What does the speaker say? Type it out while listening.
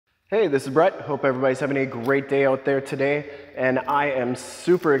Hey, this is Brett. Hope everybody's having a great day out there today. And I am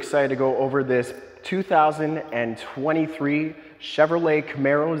super excited to go over this 2023 Chevrolet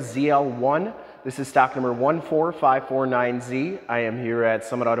Camaro ZL1. This is stock number 14549Z. I am here at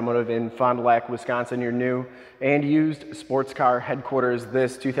Summit Automotive in Fond du Lac, Wisconsin, your new and used sports car headquarters.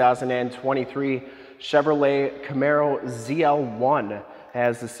 This 2023 Chevrolet Camaro ZL1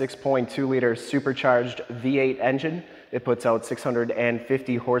 has the 6.2 liter supercharged V8 engine. It puts out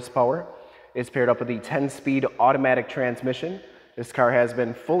 650 horsepower. It's paired up with the 10-speed automatic transmission. This car has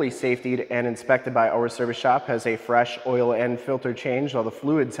been fully safetied and inspected by our service shop, has a fresh oil and filter change. All the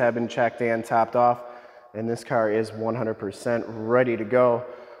fluids have been checked and topped off, and this car is 100% ready to go.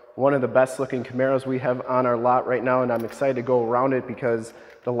 One of the best looking Camaros we have on our lot right now, and I'm excited to go around it because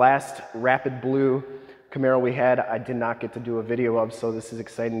the last Rapid Blue Camaro we had, I did not get to do a video of, so this is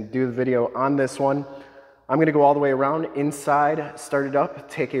exciting to do the video on this one. I'm gonna go all the way around, inside, start it up,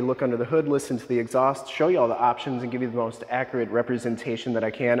 take a look under the hood, listen to the exhaust, show you all the options, and give you the most accurate representation that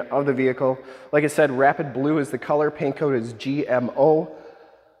I can of the vehicle. Like I said, Rapid Blue is the color, paint code is GMO.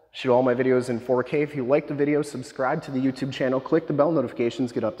 Shoot all my videos in 4K. If you like the video, subscribe to the YouTube channel, click the bell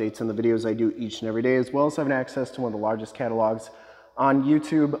notifications, get updates on the videos I do each and every day, as well as having access to one of the largest catalogs on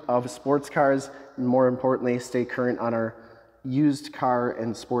YouTube of sports cars, and more importantly, stay current on our used car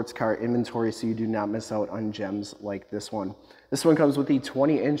and sports car inventory so you do not miss out on gems like this one. This one comes with the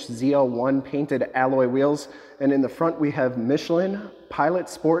 20-inch ZL1 painted alloy wheels, and in the front we have Michelin Pilot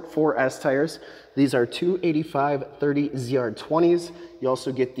Sport 4S tires. These are 285/30 ZR20s. You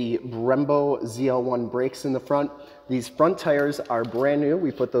also get the Brembo ZL1 brakes in the front. These front tires are brand new.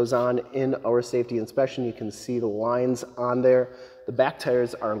 We put those on in our safety inspection. You can see the lines on there. The back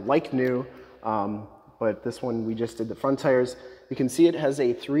tires are like new, but this one we just did the front tires. You can see it has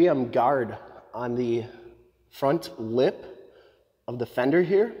a 3M guard on the front lip of the fender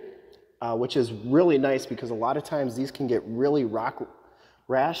here, which is really nice because a lot of times these can get really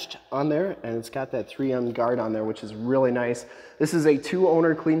rashed on there, and it's got that 3M guard on there, which is really nice. This is a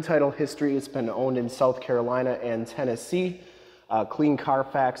 2-owner clean title history. It's been owned in South Carolina and Tennessee. Clean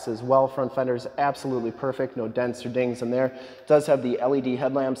CARFAX as well. Front fender's absolutely perfect, no dents or dings in there. It does have the LED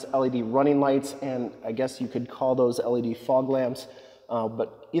headlamps, LED running lights, and I guess you could call those LED fog lamps.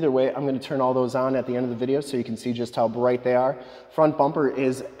 But either way, I'm going to turn all those on at the end of the video so you can see just how bright they are. Front bumper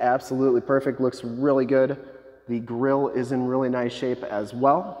is absolutely perfect, looks really good. The grille is in really nice shape as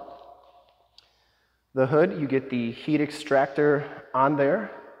well. The hood, you get the heat extractor on there.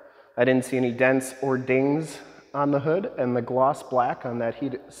 I didn't see any dents or dings on the hood, and the gloss black on that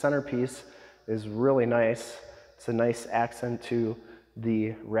heat centerpiece is really nice. It's a nice accent to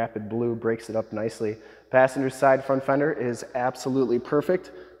the Rapid Blue, breaks it up nicely. Passenger side front fender is absolutely perfect.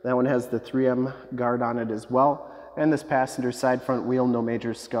 That one has the 3M guard on it as well. And this passenger side front wheel, no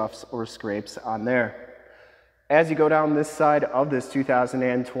major scuffs or scrapes on there. As you go down this side of this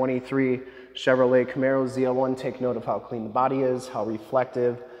 2023 Chevrolet Camaro ZL1, take note of how clean the body is, how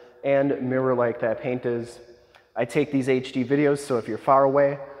reflective and mirror-like that paint is. I take these HD videos, so if you're far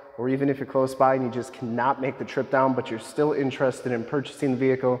away, or even if you're close by and you just cannot make the trip down, but you're still interested in purchasing the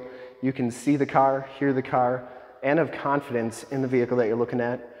vehicle, you can see the car, hear the car, and have confidence in the vehicle that you're looking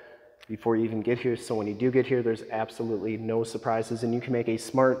at before you even get here. So when you do get here, there's absolutely no surprises, and you can make a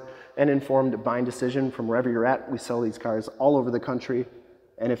smart and informed buying decision from wherever you're at. We sell these cars all over the country.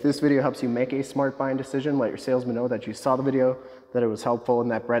 And if this video helps you make a smart buying decision, let your salesman know that you saw the video, that it was helpful,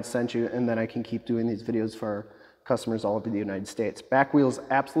 and that Brett sent you, and then I can keep doing these videos for our customers all over the United States. Back wheel's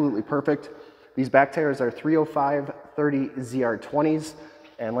absolutely perfect. These back tires are 305/30 ZR20s,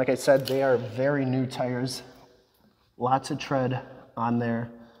 and like I said, they are very new tires. Lots of tread on there.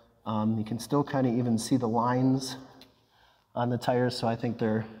 You can still kind of even see the lines on the tires, so I think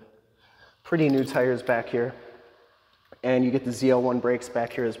they're pretty new tires back here. And you get the ZL1 brakes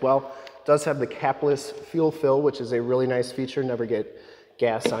back here as well. It does have the capless fuel fill, which is a really nice feature. Never get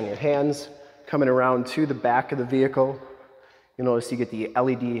gas on your hands. Coming around to the back of the vehicle, you'll notice you get the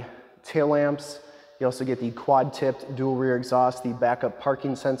LED tail lamps. You also get the quad-tipped dual rear exhaust, the backup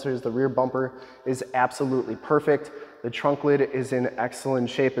parking sensors. The rear bumper is absolutely perfect. The trunk lid is in excellent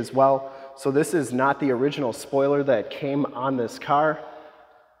shape as well. So this is not the original spoiler that came on this car.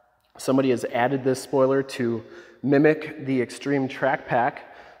 Somebody has added this spoiler to mimic the Extreme Track Pack.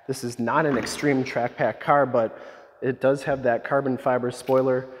 This is not an Extreme Track Pack car, but it does have that carbon fiber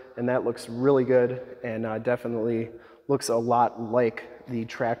spoiler, and that looks really good and definitely looks a lot like the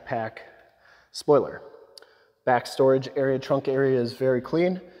Track Pack spoiler. Back storage area, trunk area is very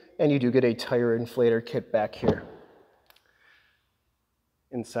clean, and you do get a tire inflator kit back here.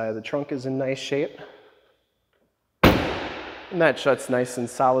 Inside of the trunk is in nice shape. And that shuts nice and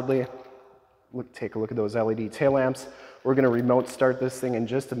solidly. Take a look at those LED tail lamps. We're going to remote start this thing in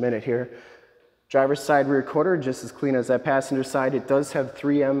just a minute here. Driver's side rear quarter, just as clean as that passenger side. It does have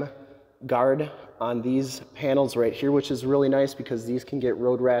 3M guard on these panels right here, which is really nice because these can get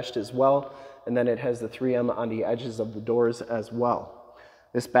road rashed as well. And then it has the 3M on the edges of the doors as well.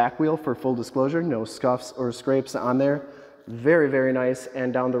 This back wheel, for full disclosure, no scuffs or scrapes on there. Very, very nice.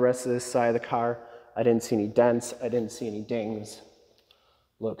 And down the rest of this side of the car, I didn't see any dents. I didn't see any dings.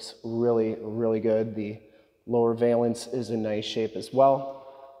 Looks really, really good. The lower valence is in nice shape as well.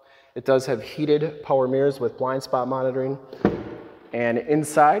 It does have heated power mirrors with blind spot monitoring. And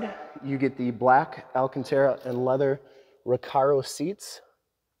inside, you get the black Alcantara and leather Recaro seats.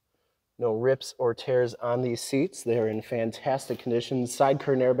 No rips or tears on these seats. They are in fantastic condition. Side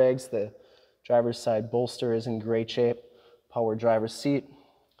curtain airbags. The driver's side bolster is in great shape. Power driver's seat.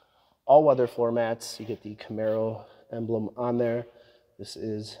 All-weather floor mats. You get the Camaro emblem on there. This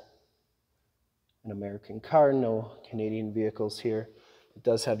is an American car. No Canadian vehicles here. It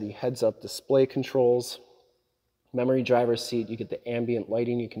does have the heads-up display controls, memory driver's seat. You get the ambient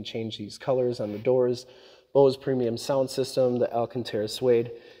lighting. You can change these colors on the doors. Bose premium sound system, the Alcantara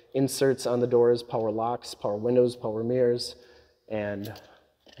Suede inserts on the doors, power locks, power windows, power mirrors, and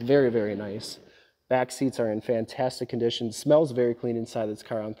very, very nice. Back seats are in fantastic condition. Smells very clean inside this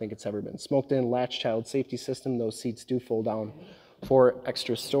car. I don't think it's ever been smoked in. Latch child safety system. Those seats do fold down for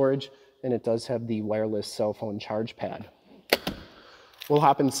extra storage, and it does have the wireless cell phone charge pad. We'll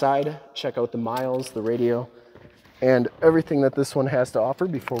hop inside, check out the miles, the radio, and everything that this one has to offer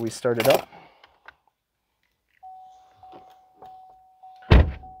before we start it up.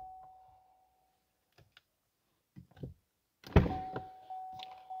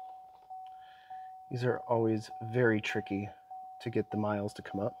 These are always very tricky to get the miles to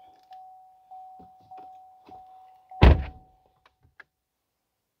come up.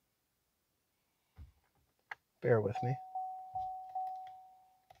 Bear with me.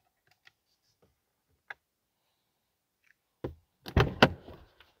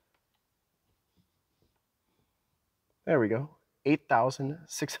 There we go.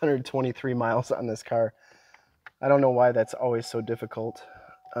 8,623 miles on this car. I don't know why that's always so difficult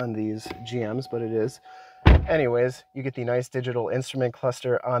on these GMs, but it is. Anyways, you get the nice digital instrument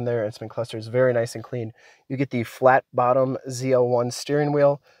cluster on there. Instrument cluster is very nice and clean. You get the flat bottom ZL1 steering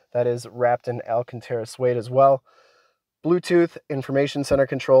wheel that is wrapped in Alcantara suede as well. Bluetooth, information center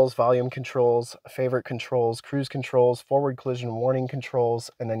controls, volume controls, favorite controls, cruise controls, forward collision warning controls,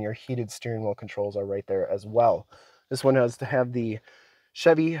 and then your heated steering wheel controls are right there as well. This one has to have the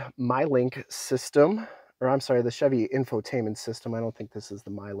Chevy MyLink system, or I'm sorry, the Chevy infotainment system. I don't think this is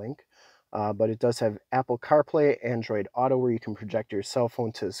the MyLink, but it does have Apple CarPlay, Android Auto, where you can project your cell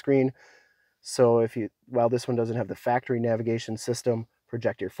phone to the screen. So while this one doesn't have the factory navigation system,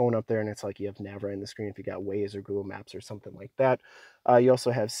 project your phone up there and it's like you have nav right on the screen if you got Waze or Google Maps or something like that. You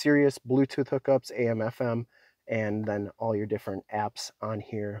also have Sirius, Bluetooth hookups, AM, FM, and then all your different apps on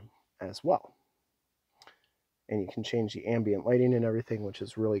here as well. And you can change the ambient lighting and everything, which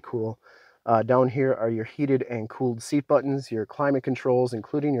is really cool. Down here are your heated and cooled seat buttons, your climate controls,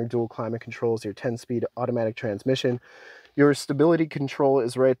 including your dual climate controls, your 10-speed automatic transmission. Your stability control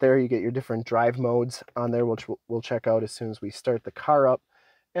is right there. You get your different drive modes on there, which we'll check out as soon as we start the car up.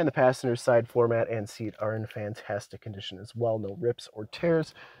 And the passenger side floor mat and seat are in fantastic condition as well. No rips or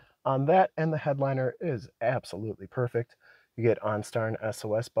tears on that. And the headliner is absolutely perfect. You get OnStar and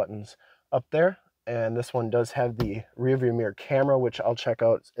SOS buttons up there. And this one does have the rear view mirror camera, which I'll check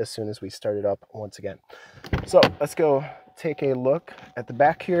out as soon as we start it up once again. So let's go take a look at the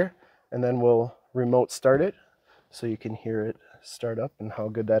back here, and then we'll remote start it so you can hear it start up and how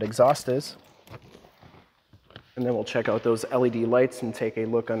good that exhaust is. And then we'll check out those LED lights and take a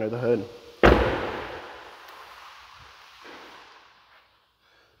look under the hood.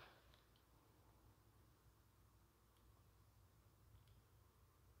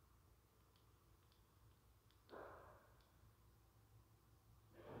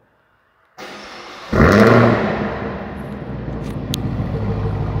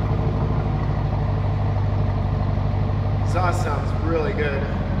 Exhaust sounds really good.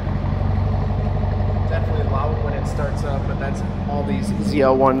 Definitely loud when it starts up, but that's all these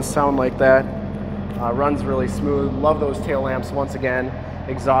ZL1s sound like that. Runs really smooth. Love those tail lamps once again.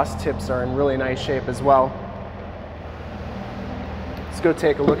 Exhaust tips are in really nice shape as well. Let's go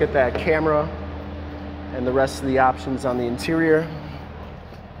take a look at that camera and the rest of the options on the interior.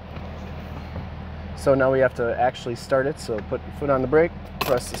 So now we have to actually start it. So put your foot on the brake,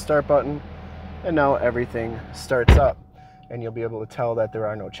 press the start button, and now everything starts up. And you'll be able to tell that there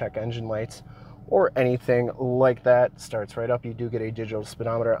are no check engine lights or anything like that. Starts right up. You do get a digital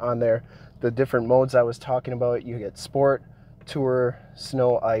speedometer on there. The different modes I was talking about, you get sport, tour,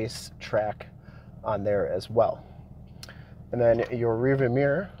 snow, ice, track on there as well. And then your rearview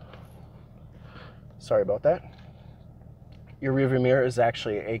mirror, sorry about that. Your rearview mirror is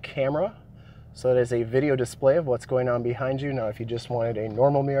actually a camera. So it is a video display of what's going on behind you. Now, if you just wanted a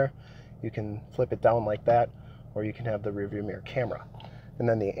normal mirror, you can flip it down like that, or you can have the rearview mirror camera. And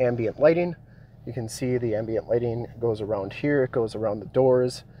then the ambient lighting, you can see the ambient lighting goes around here. It goes around the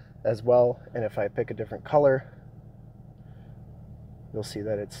doors as well. And if I pick a different color, you'll see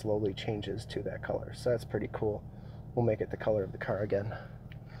that it slowly changes to that color. So that's pretty cool. We'll make it the color of the car again.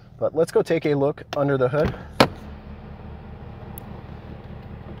 But let's go take a look under the hood.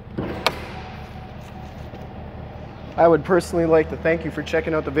 I would personally like to thank you for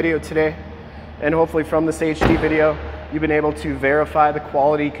checking out the video today, and hopefully from this HD video you've been able to verify the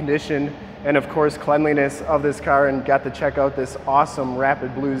quality, condition, and of course cleanliness of this car, and got to check out this awesome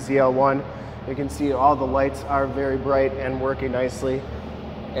Rapid Blue ZL1. You can see all the lights are very bright and working nicely.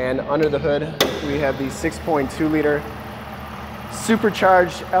 And under the hood we have the 6.2 liter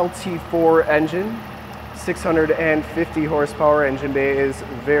supercharged LT4 engine, 650 horsepower. Engine bay is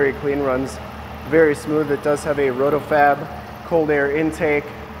very clean, runs very smooth. It does have a rotofab cold air intake.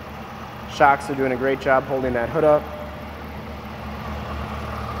 Shocks are doing a great job holding that hood up.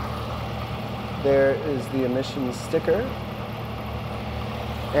 There is the emissions sticker.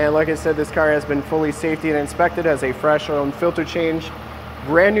 And like I said, this car has been fully safety and inspected, has a fresh oil and filter change,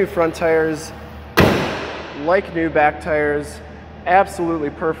 brand new front tires, like new back tires,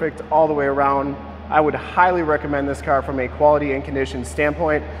 absolutely perfect all the way around. I would highly recommend this car from a quality and condition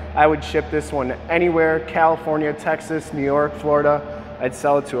standpoint. I would ship this one anywhere, California, Texas, New York, Florida. I'd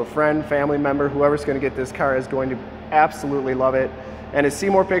sell it to a friend, family member, whoever's going to get this car is going to absolutely love it. And to see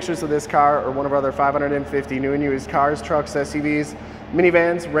more pictures of this car or one of our other 550 new and used cars, trucks, SUVs,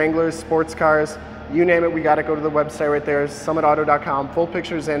 minivans, Wranglers, sports cars, you name it, we got to go to the website right there, summitauto.com. Full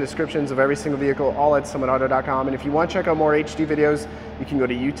pictures and descriptions of every single vehicle, all at summitauto.com. And if you want to check out more HD videos, you can go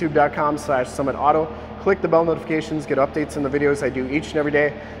to youtube.com/summitauto. Click the bell notifications, get updates on the videos I do each and every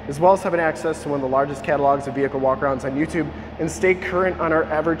day, as well as having access to one of the largest catalogs of vehicle walkarounds on YouTube, and stay current on our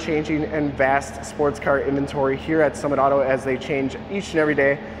ever-changing and vast sports car inventory here at Summit Auto as they change each and every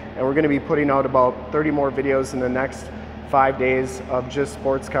day. And we're going to be putting out about 30 more videos in the next 5 days of just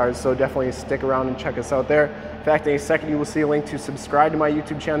sports cars, so definitely stick around and check us out there. In fact, in a second you will see a link to subscribe to my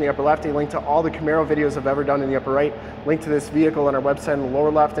YouTube channel in the upper left, a link to all the Camaro videos I've ever done in the upper right, link to this vehicle on our website in the lower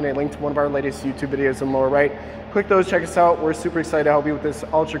left, and a link to one of our latest YouTube videos in the lower right. Click those, check us out. We're super excited to help you with this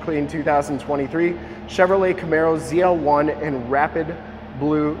ultra clean 2023 Chevrolet Camaro ZL1 in Rapid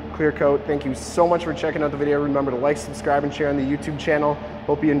Blue clear coat. Thank you so much for checking out the video. Remember to like, subscribe, and share on the YouTube channel.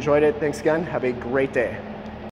 Hope you enjoyed it. Thanks again. Have a great day.